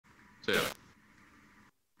too.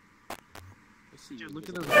 Dude, look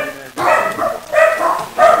at those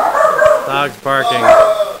Dog's barking.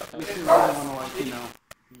 We should really want to, like, you know,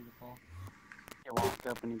 get walked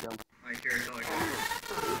up and you go.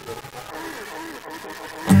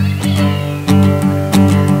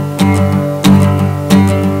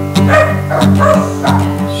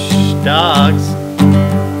 Shh, dogs.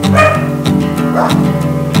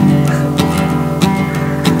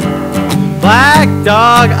 Black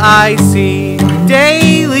dog I see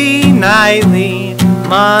daily, nightly,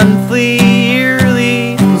 monthly,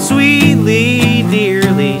 yearly, sweetly,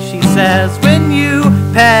 dearly. She says, when you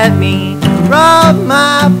pet me, rub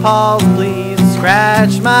my paws, please,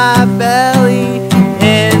 scratch my belly.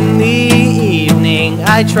 In the evening,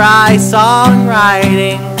 I try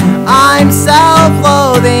songwriting. I'm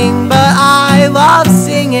self-loathing, but I love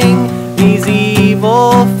singing. These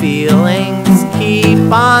evil feelings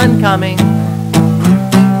keep on coming.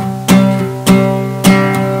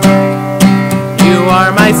 You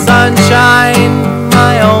are my sunshine,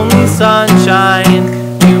 my only sunshine.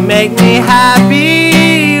 You make me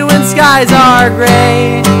happy when skies are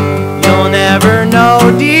gray. You'll never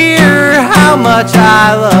know, dear, how much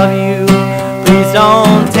I love you. Please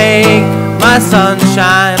don't take my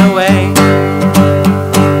sunshine away.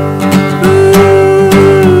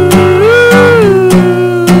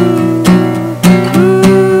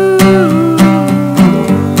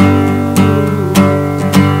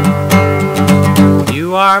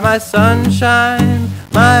 You are my sunshine,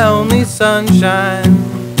 my only sunshine.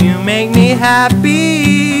 You make me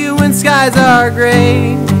happy when skies are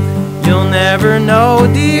gray. You'll never know,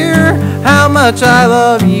 dear, how much I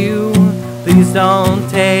love you. Please don't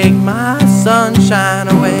take my sunshine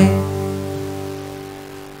away.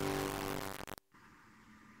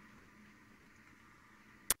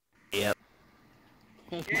 Yep.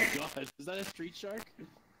 Oh my god, is that a street shark?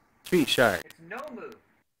 Street shark. It's Nomu.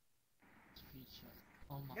 Street shark.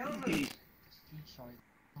 Oh my Nomu. street shark.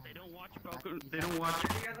 They don't watch Pokemon. They don't watch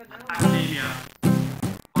The other Nomu. Academia.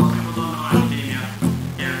 Most people don't know Academia.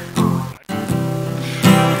 Yeah.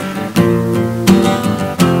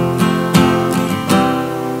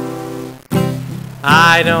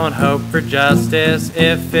 I don't hope for justice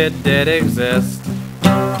if it did exist.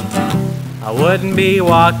 I wouldn't be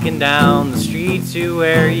walking down the street to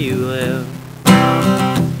where you live.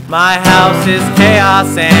 My house is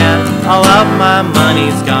chaos and all of my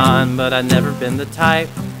money's gone, but I've never been the type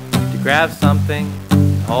to grab something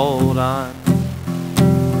and hold on.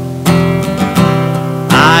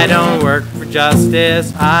 I don't work for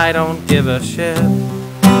justice, I don't give a shit.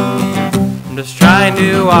 I'm just trying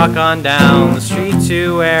to walk on down the street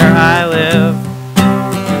to where I live.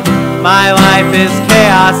 My life is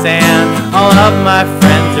chaos and all of my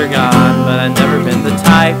friends are gone, but I've never been the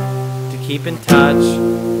type to keep in touch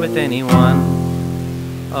with anyone.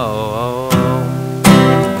 Oh, oh, oh.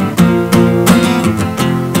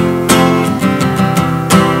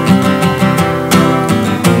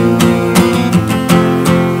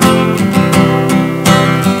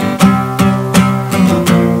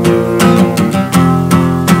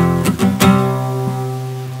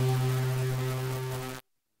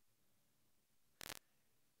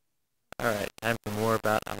 Alright, time for more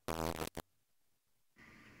about alcohol.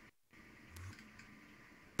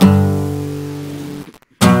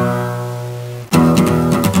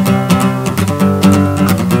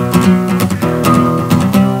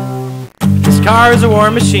 This car is a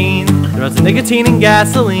war machine. It runs on nicotine and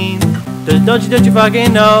gasoline. Don't you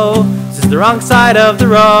fucking know? This is the wrong side of the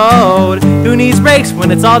road. Who needs brakes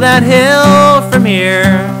when it's all downhill from here?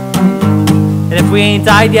 And if we ain't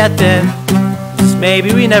died yet, then just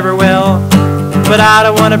maybe we never will. But I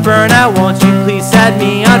don't wanna burn out, won't you please set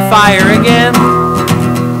me on fire again?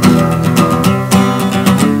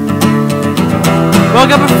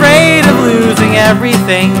 Woke up afraid of losing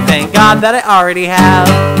everything, thank God that I already have.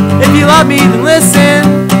 If you love me, then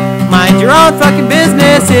listen, mind your own fucking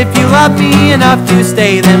business. If you love me enough to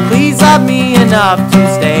stay, then please love me enough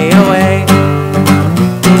to stay away.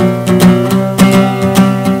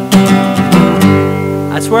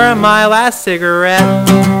 I swear on my last cigarette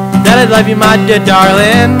that I'd love you, my dear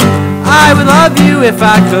darling. I would love you if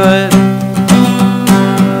I could.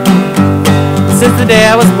 Since the day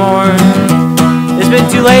I was born, it's been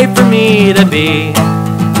too late for me to be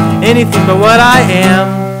anything but what I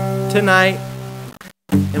am tonight.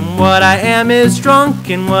 And what I am is drunk,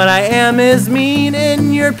 and what I am is mean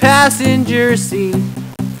in your passenger seat.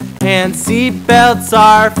 And seatbelts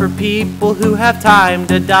are for people who have time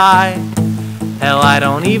to die. Hell, I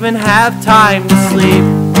don't even have time to sleep.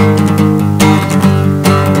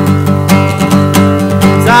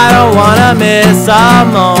 'Cause I don't wanna miss a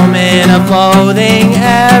moment of loathing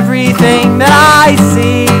everything that I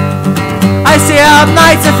see. I stay up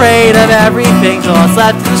nights afraid of everything till what's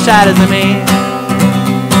left is the shadows of me.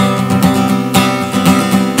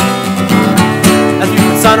 As we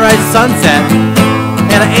from sunrise to sunset,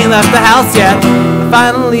 and I ain't left the house yet. I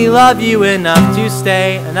finally love you enough to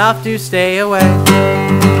stay away.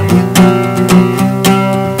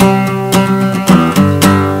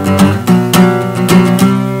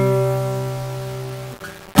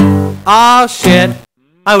 Oh shit,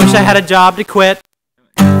 I wish I had a job to quit.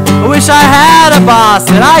 I wish I had a boss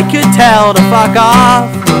that I could tell to fuck off.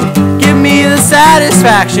 Give me the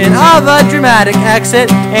satisfaction of a dramatic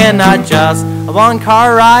exit and not just a long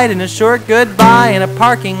car ride and a short goodbye in a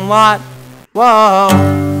parking lot. Whoa.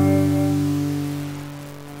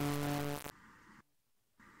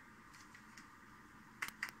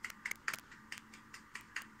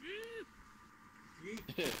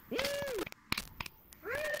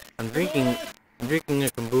 I'm drinking a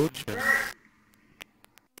kombucha.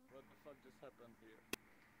 What the fuck just happened here?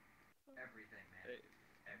 Everything, man.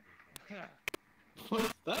 Everything.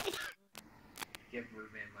 What's that? Give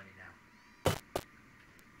Rootman money now.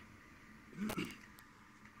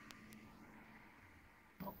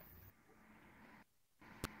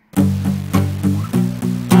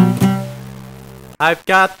 I've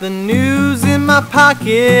got the news in my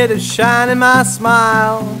pocket, a shine in my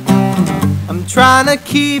smile. I'm trying to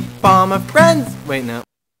keep all my friends. Wait, no.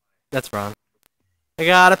 That's wrong. I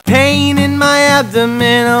got a pain in my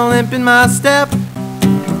abdomen, a limp in my step.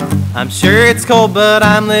 I'm sure it's cold, but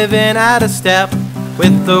I'm living out of step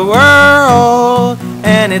with the world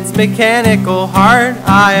and its mechanical heart.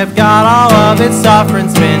 I have got all of its suffering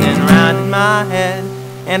spinning round in my head.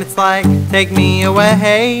 And it's like, take me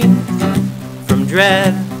away from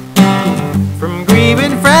dread, from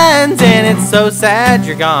grieving friends, and it's so sad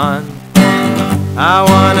you're gone. I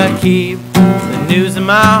wanna keep the news in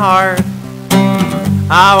my heart.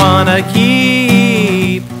 I wanna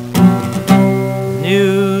keep the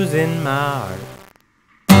news in my heart.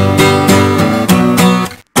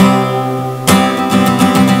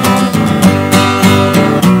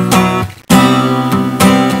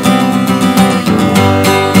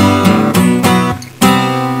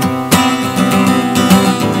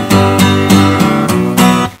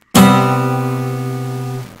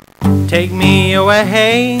 Take me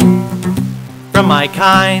away from my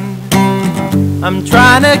kind. I'm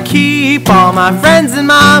trying to keep all my friends in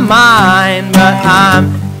my mind, but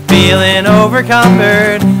I'm feeling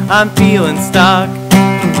overcumbered, I'm feeling stuck,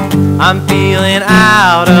 I'm feeling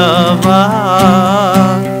out of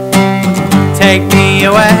luck. Take me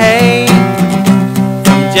away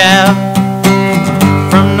from Jeff,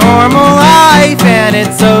 from normal life, and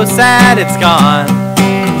it's so sad it's gone.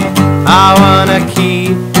 I wanna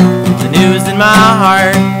keep the news in my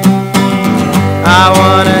heart. I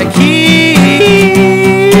wanna keep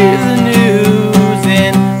the news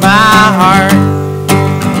in my heart.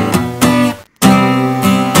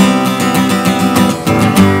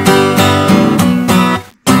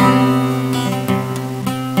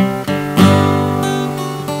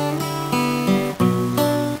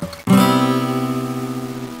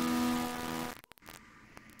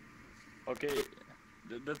 Okay,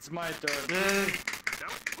 that's my turn.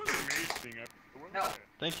 That was amazing. No.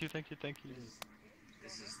 Thank you.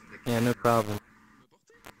 This is the Yeah, no problem.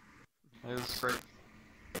 Yes.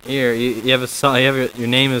 Here, you have a song. Your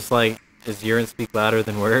name is like, is urine speak louder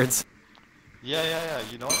than words? Yeah,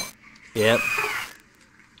 you know it? Yep.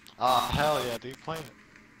 Ah, hell yeah, dude, play it.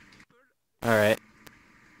 All right.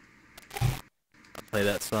 I'll play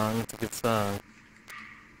that song. It's a good song.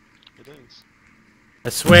 It is. I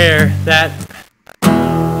swear that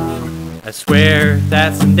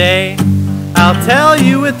someday I'll tell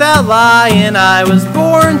you without lying, I was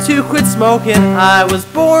born to quit smoking, I was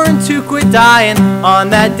born to quit dying.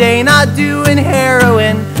 On that day not doing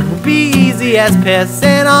heroin will be easy as piss,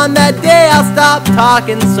 and on that day I'll stop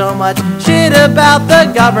talking so much shit about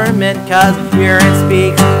the government, cause urine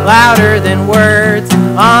speaks louder than words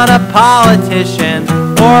on a politician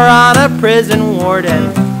or on a prison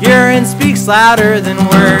warden. Urine speaks louder than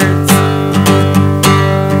words.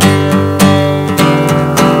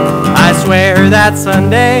 I swear that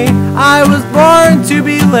Sunday I was born to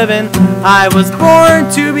be living, I was born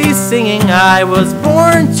to be singing, I was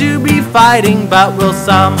born to be fighting. But will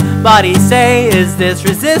somebody say, is this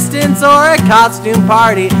resistance or a costume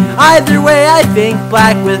party? Either way, I think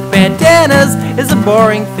black with bandanas is a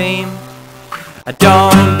boring theme. I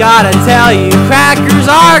don't gotta tell you, crackers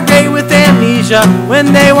are great with amnesia when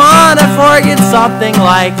they wanna forget something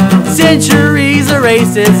like centuries of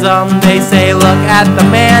racism. They say, look at the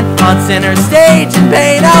man on center stage and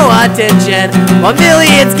pay no attention, while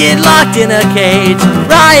millions get locked in a cage.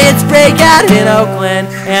 Riots break out in Oakland,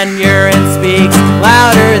 and urine speaks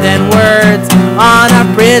louder than words on a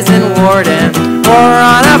prison warden or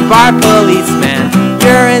on a bar policeman.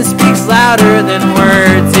 Urine speaks louder than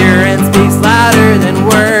words. Urine speaks louder than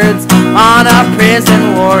words on a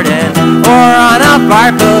prison warden or on a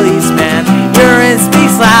bar policeman. Urine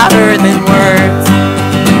speaks louder than words.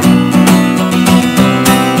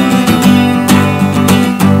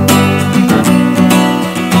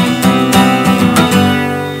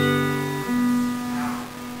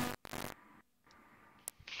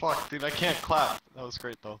 Fuck, dude, I can't clap. That was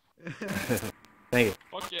great though. Thank you.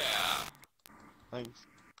 Fuck yeah. Thanks.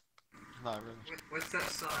 Not really. What's that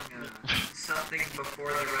song? Something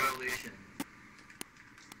Before the Revolution.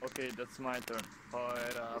 Okay, that's my turn.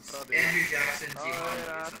 It's Andrew Jackson, Jihad,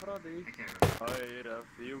 or something. I can't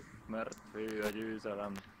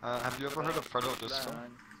remember. Have you ever heard of Fredo Disco?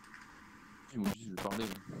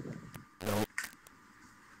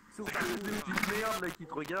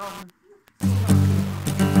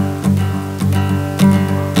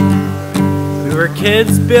 We were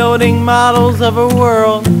kids building models of a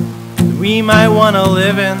world that we might want to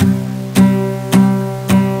live in,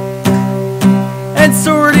 and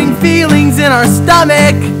sorting feelings in our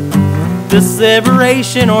stomach, this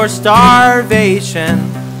liberation or starvation.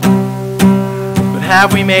 But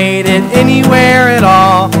have we made it anywhere at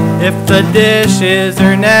all if the dishes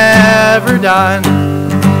are never done?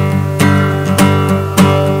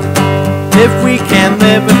 If we can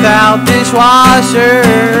live without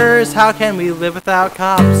dishwashers, how can we live without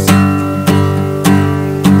cops?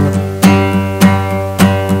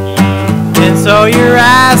 And so you're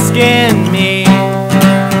asking me,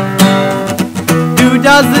 who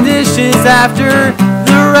does the dishes after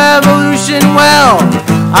the revolution? Well,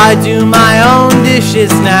 I do my own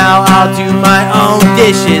dishes now, I'll do my own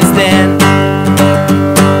dishes then.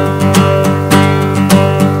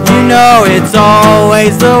 You know it's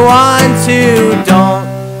always the ones who don't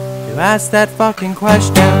who ask that fucking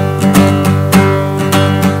question.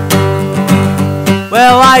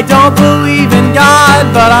 Well, I don't believe in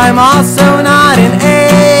God, but I'm also not an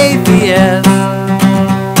atheist,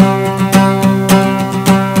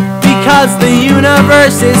 because the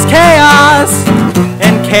universe is chaos,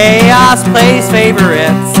 and chaos plays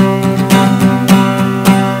favorites.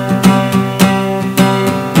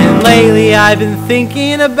 Lately I've been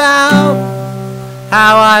thinking about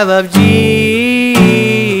how I love Jesus,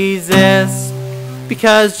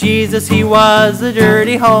 because Jesus, he was a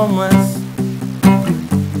dirty homeless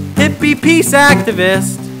hippie peace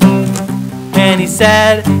activist, and he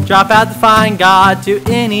said drop out to find God to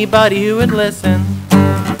anybody who would listen,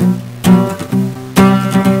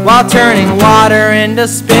 while turning water into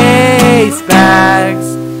space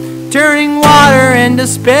bags, turning water into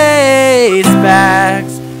space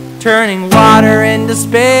bags, turning water into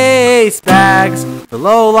space bags for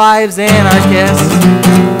low-lives anarchists.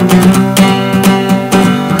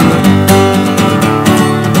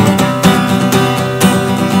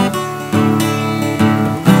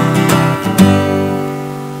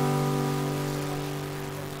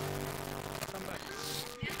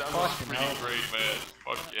 That was pretty great, man.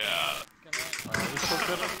 Fuck yeah. You're so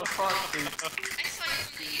good at the fuck, dude.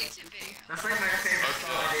 That's like my favorite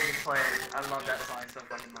song I even played. I love that song so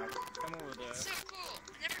fucking much. Come over there. So cool.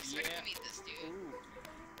 I never expected to meet this dude.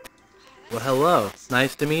 Well, hello. It's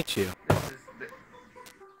nice to meet you,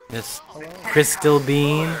 This is Miss Crystal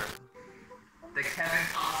Bean. the Kevin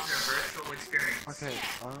Costner virtual experience. Okay,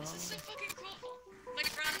 This is so fucking cool. My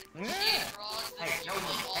friend, she draws this dude all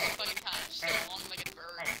the fucking time. She's so long like a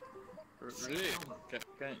bird. Really?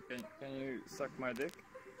 Can you suck my dick?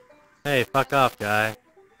 Hey, fuck off, guy.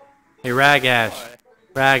 Hey, Ragash.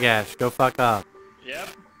 Why? Ragash, go fuck off. Yep.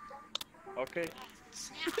 Okay.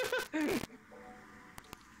 Bro,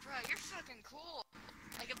 you're fucking cool.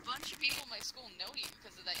 Like, a bunch of people in my school know you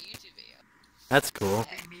because of that YouTube video. That's cool.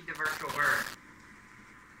 Give me the virtual bird.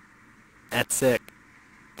 That's sick.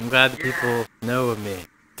 I'm glad the people know of me.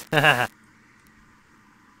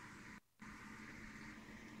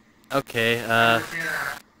 Okay, I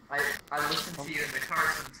listen to you in the car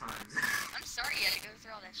sometimes. I'm sorry you had to go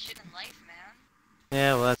through all that shit in life, man.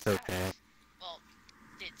 yeah, well, that's okay. Well,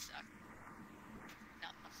 did suck.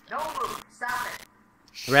 Not must No, stop it.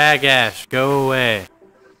 Ragash, go away.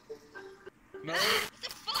 No. What the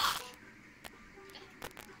fuck?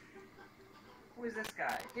 Who is this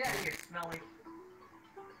guy? Get out of here, smelly.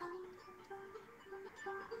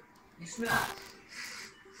 You smell.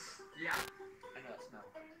 Yeah, I know that smell.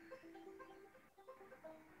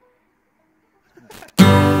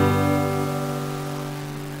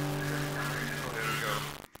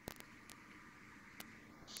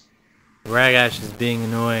 Ragash is being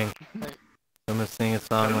annoying. I'm gonna sing a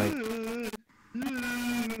song like.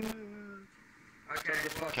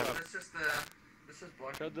 Okay, look, this is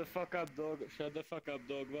blocking. Shut the fuck up, dog. Shut the fuck up,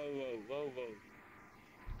 dog. Whoa, whoa, whoa, whoa.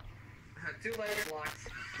 Too late, blocks. I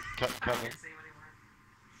Kevin, can't see him anymore.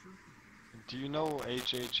 do you know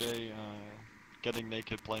HHA getting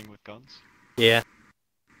naked playing with guns? Yeah.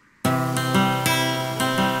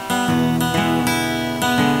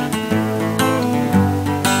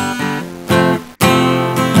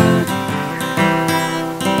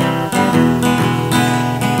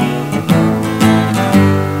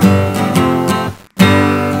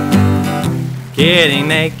 Getting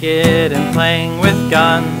naked and playing with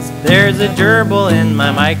guns. There's a gerbil in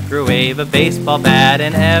my microwave, a baseball bat,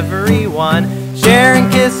 and everyone sharing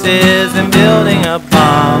kisses and building a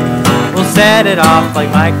bomb. We'll set it off like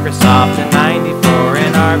Microsoft in '94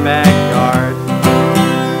 in our backyard.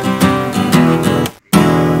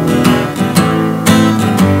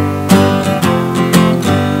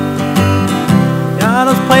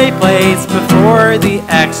 Donald's play place before the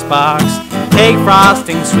Xbox. Cake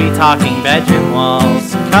frosting, sweet talking bedroom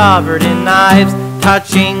walls, covered in knives,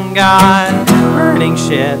 touching God, burning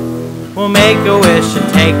shit. We'll make a wish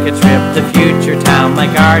and take a trip to future town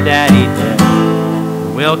like our daddy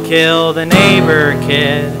did. We'll kill the neighbor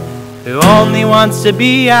kid who only wants to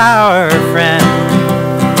be our friend.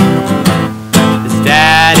 His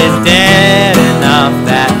dad is dead enough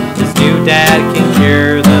that his new dad can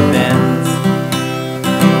cure the bends.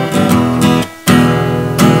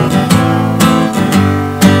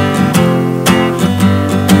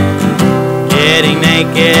 Getting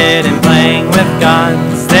naked and playing with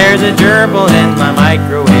guns. There's a gerbil in my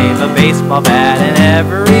microwave, a baseball bat, and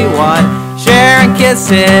everyone sharing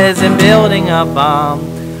kisses and building a bomb.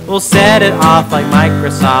 We'll set it off like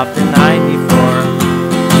Microsoft in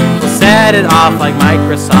 '94. We'll set it off like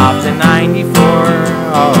Microsoft in '94.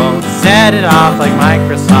 Oh, set it off like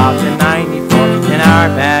Microsoft in '94 in our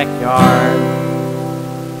backyard.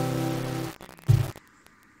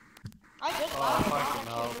 Oh, fucking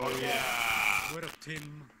hell, buddy. Yeah. What up,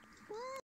 Tim?